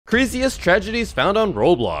Craziest tragedies found on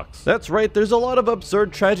Roblox. That's right, there's a lot of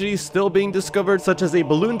absurd tragedies still being discovered, such as a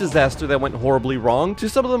balloon disaster that went horribly wrong, to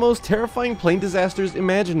some of the most terrifying plane disasters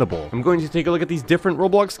imaginable. I'm going to take a look at these different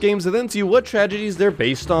Roblox games and then see what tragedies they're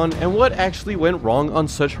based on and what actually went wrong on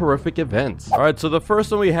such horrific events. Alright, so the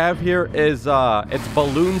first one we have here is, it's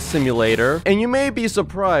Balloon Simulator. And you may be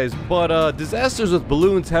surprised, but disasters with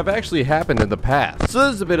balloons have actually happened in the past. So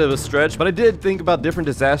this is a bit of a stretch, but I did think about different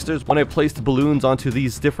disasters when I placed balloons onto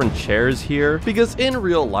these different chairs here, because in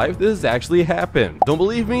real life this has actually happened. Don't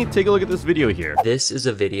believe me? Take a look at this video here. This is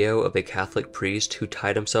a video of a Catholic priest who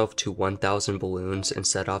tied himself to 1,000 balloons and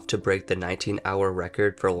set off to break the 19-hour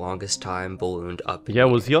record for longest time ballooned up. Yeah,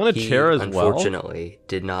 was he on a chair as well? Unfortunately,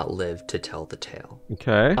 did not live to tell the tale.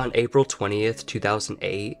 Okay. On April 20th,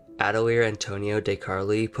 2008, Adelier Antonio De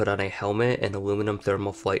Carli put on a helmet, an aluminum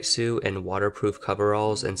thermal flight suit, and waterproof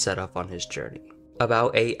coveralls and set off on his journey.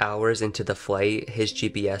 About 8 hours into the flight, his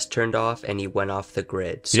GPS turned off and he went off the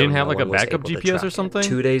grid. So he didn't have like a backup GPS or something?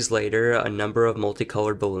 2 days later, a number of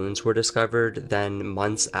multicolored balloons were discovered. Then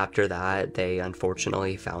months after that, they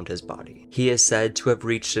unfortunately found his body. He is said to have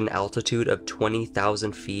reached an altitude of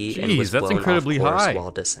 20,000 feet and was blown incredibly off course high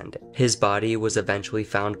while descending. His body was eventually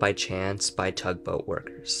found by chance by tugboat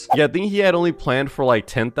workers. Yeah, I think he had only planned for like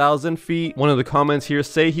 10,000 feet. One of the comments here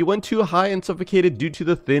say he went too high and suffocated due to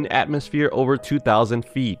the thin atmosphere over 2,000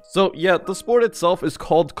 feet. So yeah, the sport itself is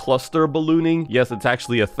called cluster ballooning. Yes, it's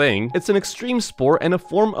actually a thing. It's an extreme sport and a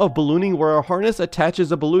form of ballooning where a harness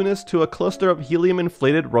attaches a balloonist to a cluster of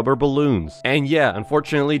helium-inflated rubber balloons. And yeah,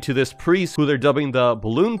 unfortunately to this priest, who they're dubbing the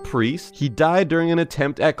balloon priest, he died during an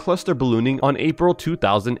attempt at cluster ballooning on April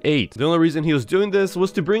 2008. The only reason he was doing this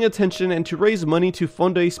was to bring attention and to raise money to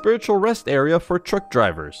fund a spiritual rest area for truck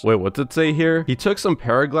drivers. Wait, what's it say here? He took some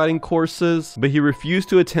paragliding courses, but he refused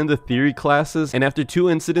to attend the theory classes, and after 2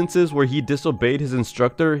 incidences where he disobeyed his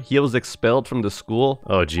instructor, he was expelled from the school.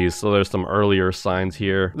 Oh geez, so there's some earlier signs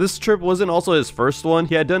here. This trip wasn't also his first one.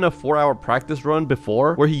 He had done a 4-hour practice run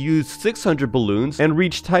before where he used 600 balloons and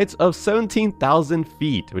reached heights of 17,000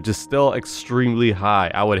 feet, which is still extremely high.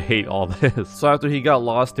 I would hate all this. So after he got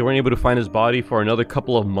lost, they weren't able to find his body for another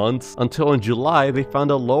couple of months, until in July they found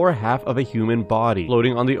a lower half of a human body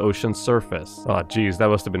floating on the ocean surface. Oh geez, that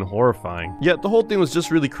must have been horrifying. Yet the whole thing was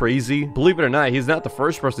just really crazy. Believe it or not, he's not the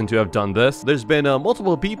first person to have done this. There's been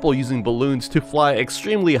multiple people using balloons to fly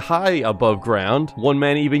extremely high above ground. One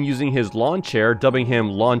man even using his lawn chair, dubbing him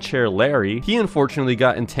Lawn Chair Larry. He unfortunately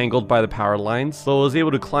got entangled by the power lines, but was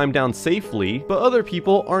able to climb down safely, but other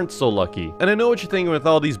people aren't so lucky. And I know what you're thinking with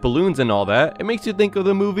all these balloons and all that. It makes you think of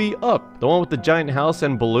the movie Up, the one with the giant house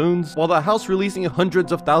and balloons. While the house releasing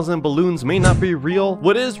hundreds of thousands balloons may not be real,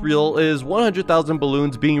 what is real is 100,000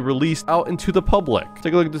 balloons being released out into the public.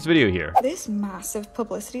 Take a look at this video here. This massive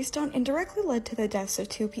publicity stunt indirectly led to the deaths of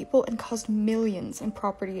 2 people and caused millions in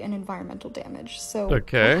property and environmental damage. So what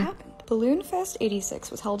happened? Balloon Fest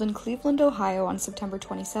 86 was held in Cleveland, Ohio on September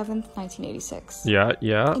 27th, 1986.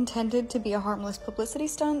 Yeah. Intended to be a harmless publicity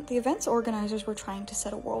stunt, the event's organizers were trying to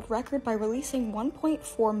set a world record by releasing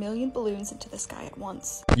 1.4 million balloons into the sky at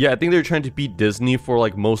once. Yeah, I think they were trying to beat Disney for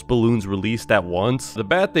like most balloons released at once. The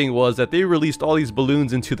bad thing was that they released all these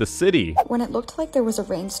balloons into the city. When it looked like there was a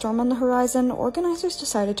rainstorm on the horizon, organizers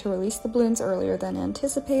decided to release the balloons earlier than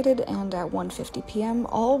anticipated, and at 1:50 p.m.,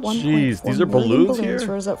 all 1.4 million balloons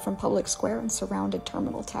rose up from Public Square and surrounded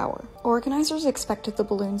Terminal Tower. Organizers expected the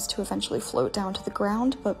balloons to eventually float down to the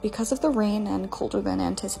ground, but because of the rain and colder than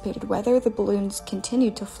anticipated weather, the balloons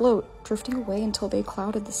continued to float, drifting away until they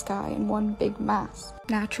clouded the sky in one big mass.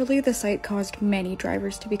 Naturally, the sight caused many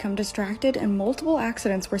drivers to become distracted, and multiple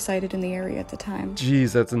accidents were cited in the area at the time.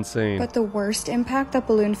 Jeez, that's insane. But the worst impact that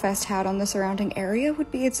Balloon Fest had on the surrounding area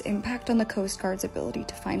would be its impact on the Coast Guard's ability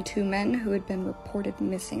to find 2 men who had been reported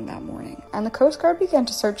missing that morning. And the Coast Guard began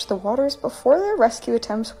to search the waters before their rescue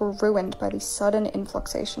attempts were ruined by the sudden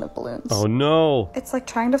influxation of balloons. Oh no! It's like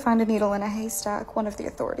trying to find a needle in a haystack, one of the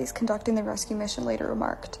authorities conducting the rescue mission later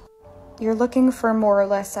remarked. You're looking for more or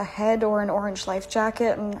less a head or an orange life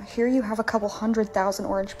jacket, and here you have a couple 100,000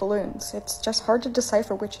 orange balloons. It's just hard to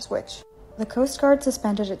decipher which is which. The Coast Guard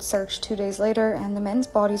suspended its search 2 days later, and the men's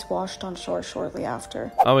bodies washed on shore shortly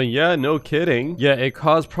after. I mean, yeah, no kidding. Yeah, it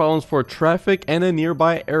caused problems for traffic and a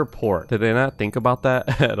nearby airport. Did they not think about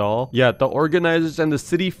that at all? Yeah, the organizers and the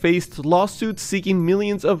city faced lawsuits seeking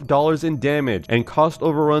millions of dollars in damage, and cost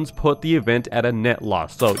overruns put the event at a net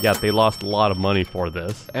loss. So yeah, they lost a lot of money for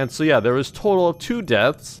this. And so yeah, there was a total of 2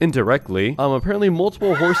 deaths indirectly. Apparently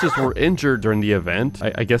multiple horses were injured during the event.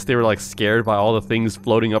 I guess they were like scared by all the things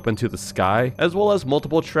floating up into the sky. sky, as well as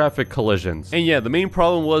multiple traffic collisions. And yeah, the main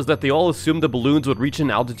problem was that they all assumed the balloons would reach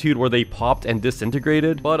an altitude where they popped and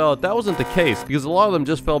disintegrated, but that wasn't the case, because a lot of them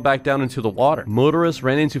just fell back down into the water. Motorists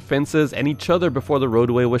ran into fences and each other before the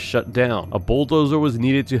roadway was shut down. A bulldozer was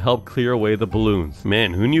needed to help clear away the balloons.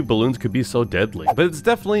 Man, who knew balloons could be so deadly? But it's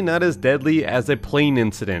definitely not as deadly as a plane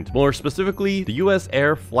incident, more specifically the US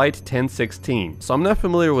Air Flight 1016. So I'm not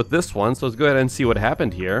familiar with this one, so let's go ahead and see what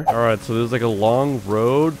happened here. Alright, so there's like a long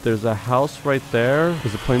road, there's a house right there,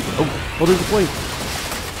 there's a plane. Oh, there's a plane.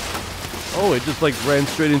 Oh, it just like ran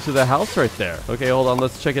straight into the house right there. Okay, hold on,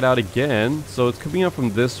 let's check it out again. So it's coming up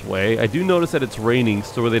from this way. I do notice that it's raining,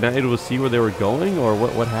 so were they not able to see where they were going, or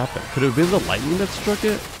what happened? Could it have been the lightning that struck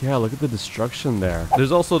it? Yeah, look at the destruction there.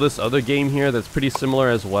 There's also this other game here that's pretty similar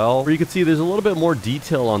as well, where you can see there's a little bit more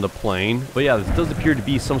detail on the plane. But yeah, this does appear to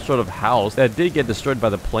be some sort of house that did get destroyed by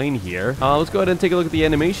the plane here. Let's go ahead and take a look at the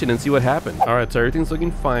animation and see what happened. Alright, so everything's looking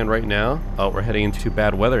fine right now. Oh, we're heading into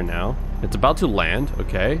bad weather now. It's about to land,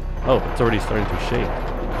 okay. Oh, it's already starting to shake.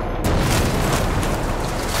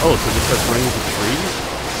 Oh, so it just starts running into trees?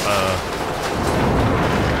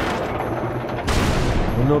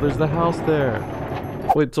 Oh no, there's the house there.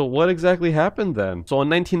 Wait, so what exactly happened then? So in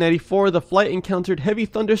 1994, the flight encountered heavy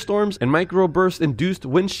thunderstorms and microburst-induced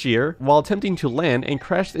wind shear while attempting to land and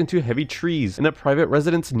crashed into heavy trees in a private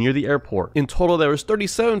residence near the airport. In total, there was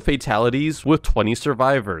 37 fatalities with 20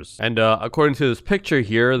 survivors. And according to this picture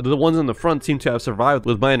here, the ones in the front seem to have survived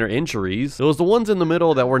with minor injuries. It was the ones in the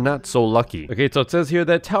middle that were not so lucky. Okay, so it says here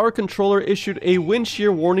that tower controller issued a wind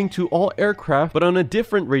shear warning to all aircraft, but on a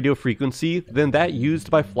different radio frequency than that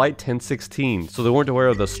used by Flight 1016. So they weren't aware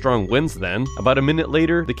of the strong winds then. About a minute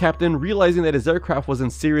later, the captain, realizing that his aircraft was in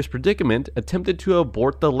serious predicament, attempted to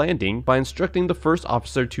abort the landing by instructing the first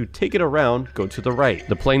officer to take it around, go to the right.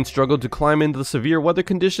 The plane struggled to climb into the severe weather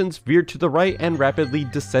conditions, veered to the right, and rapidly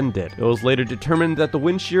descended. It was later determined that the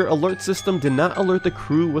wind shear alert system did not alert the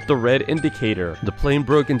crew with the red indicator. The plane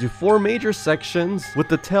broke into 4 major sections, with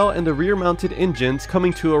the tail and the rear-mounted engines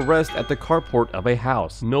coming to a rest at the carport of a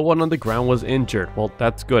house. No one on the ground was injured. Well,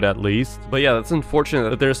 that's good at least. But yeah, that's unfortunate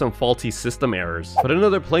that there are some faulty system errors. But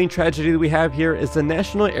another plane tragedy that we have here is the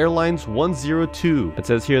National Airlines 102. It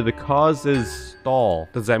says here the cause is stall.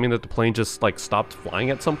 Does that mean that the plane just like stopped flying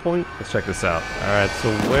at some point? Let's check this out. All right, so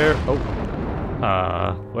where?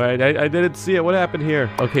 Wait, I didn't see it. What happened here?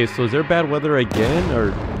 Okay, so is there bad weather again? Or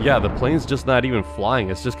yeah, the plane's just not even flying.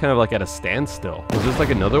 It's just kind of like at a standstill. Was this like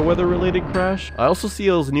another weather-related crash? I also see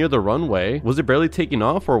it was near the runway. Was it barely taking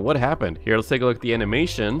off, or what happened? Here, let's take a look at the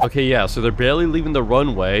animation. Okay, yeah, so they're barely leaving the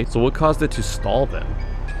runway. So what caused it to stall then?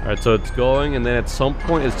 All right, so it's going, and then at some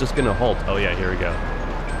point it's just gonna halt. Oh yeah, here we go.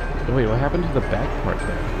 Oh, wait, what happened to the back part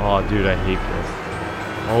there? Oh, dude, I hate this.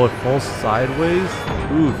 Oh, it falls sideways?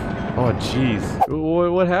 Oof. Oh, jeez.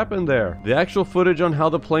 What happened there? The actual footage on how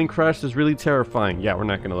the plane crashed is really terrifying. Yeah, we're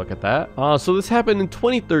not going to look at that. So this happened in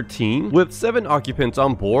 2013 with 7 occupants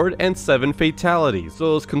on board and 7 fatalities.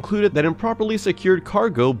 So it was concluded that improperly secured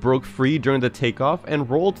cargo broke free during the takeoff and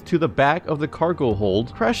rolled to the back of the cargo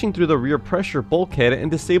hold, crashing through the rear pressure bulkhead and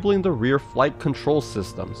disabling the rear flight control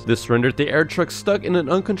systems. This rendered the air truck stuck in an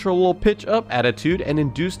uncontrollable pitch-up attitude and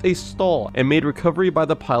induced a stall and made recovery by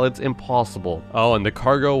the pilots impossible. Oh, and the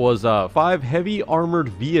cargo was 5 heavy armored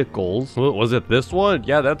vehicles. Was it this one?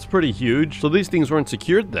 Yeah, that's pretty huge. So these things weren't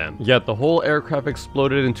secured then. Yet the whole aircraft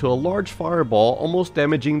exploded into a large fireball, almost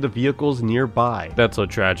damaging the vehicles nearby. That's so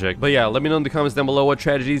tragic. But yeah, let me know in the comments down below what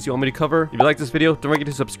tragedies you want me to cover. If you like this video, don't forget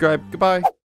to subscribe. Goodbye.